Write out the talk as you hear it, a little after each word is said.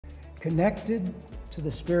Connected to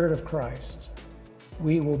the Spirit of Christ,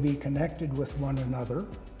 we will be connected with one another,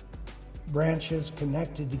 branches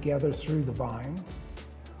connected together through the vine.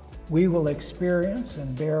 We will experience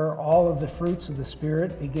and bear all of the fruits of the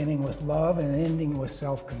Spirit, beginning with love and ending with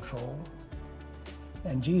self-control.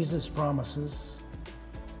 And Jesus promises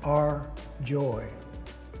our joy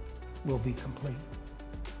will be complete.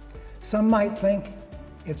 Some might think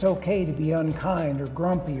it's okay to be unkind or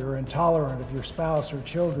grumpy or intolerant of your spouse or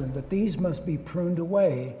children, but these must be pruned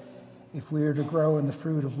away if we are to grow in the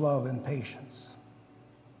fruit of love and patience.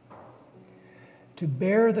 To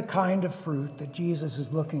bear the kind of fruit that Jesus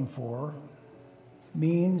is looking for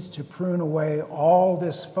means to prune away all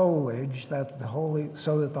this foliage so that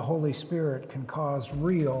the Holy Spirit can cause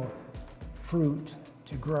real fruit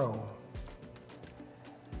to grow.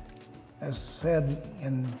 As said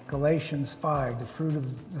in Galatians 5, the fruit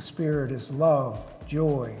of the Spirit is love,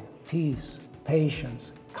 joy, peace,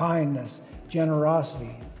 patience, kindness,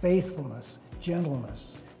 generosity, faithfulness,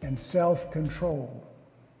 gentleness, and self-control.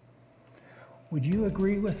 Would you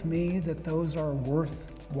agree with me that those are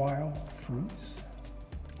worthwhile fruits?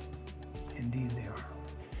 Indeed they are.